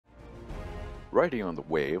Riding on the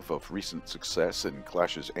wave of recent success in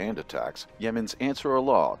clashes and attacks, Yemen's Ansar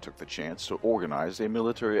Allah took the chance to organize a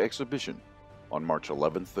military exhibition. On March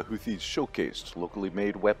 11th, the Houthis showcased locally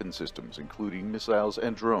made weapon systems, including missiles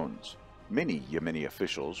and drones. Many Yemeni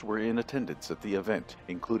officials were in attendance at the event,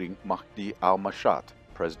 including Mahdi al-Mashat,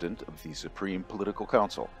 president of the Supreme Political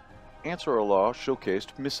Council. Ansar Allah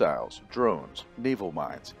showcased missiles, drones, naval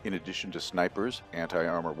mines, in addition to snipers,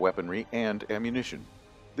 anti-armor weaponry, and ammunition.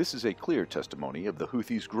 This is a clear testimony of the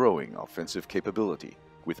Houthis' growing offensive capability.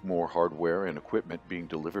 With more hardware and equipment being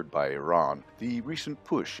delivered by Iran, the recent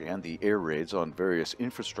push and the air raids on various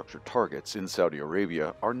infrastructure targets in Saudi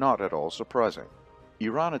Arabia are not at all surprising.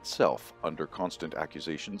 Iran itself, under constant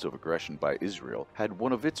accusations of aggression by Israel, had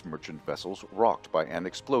one of its merchant vessels rocked by an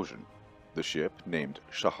explosion. The ship, named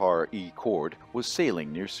Shahar-e-Cord, was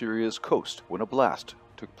sailing near Syria's coast when a blast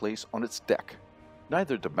took place on its deck.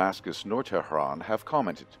 Neither Damascus nor Tehran have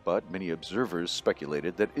commented, but many observers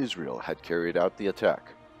speculated that Israel had carried out the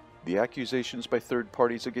attack. The accusations by third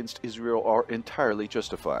parties against Israel are entirely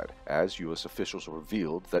justified, as U.S. officials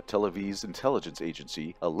revealed that Tel Aviv's intelligence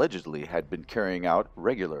agency allegedly had been carrying out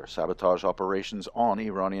regular sabotage operations on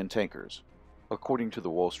Iranian tankers. According to the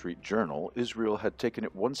Wall Street Journal, Israel had taken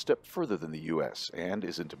it one step further than the U.S. and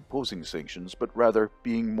isn't imposing sanctions, but rather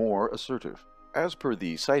being more assertive. As per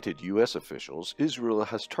the cited U.S. officials, Israel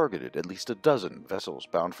has targeted at least a dozen vessels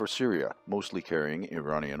bound for Syria, mostly carrying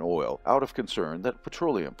Iranian oil, out of concern that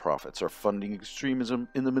petroleum profits are funding extremism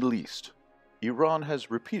in the Middle East. Iran has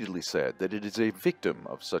repeatedly said that it is a victim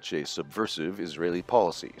of such a subversive Israeli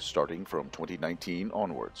policy, starting from 2019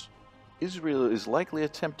 onwards. Israel is likely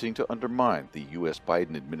attempting to undermine the U.S.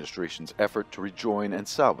 Biden administration's effort to rejoin and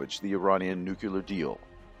salvage the Iranian nuclear deal.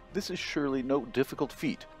 This is surely no difficult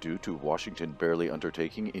feat, due to Washington barely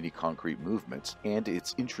undertaking any concrete movements and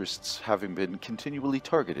its interests having been continually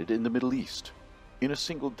targeted in the Middle East. In a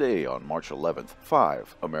single day on March 11th,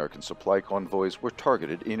 5 American supply convoys were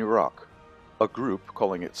targeted in Iraq. A group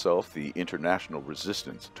calling itself the International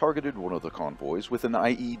Resistance targeted one of the convoys with an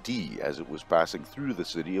IED as it was passing through the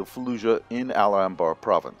city of Fallujah in Al-Anbar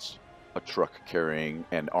province. A truck carrying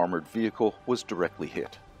an armored vehicle was directly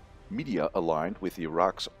hit. Media aligned with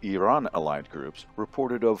Iraq's Iran-aligned groups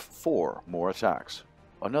reported of 4 more attacks.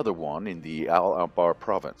 Another one in the Al-Anbar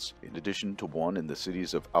province, in addition to one in the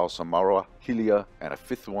cities of Al-Samarra, Hilya, and a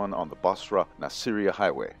 5th one on the Basra-Nasiriyah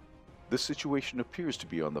highway. The situation appears to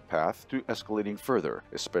be on the path to escalating further,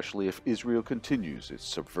 especially if Israel continues its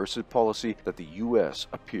subversive policy that the U.S.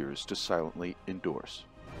 appears to silently endorse.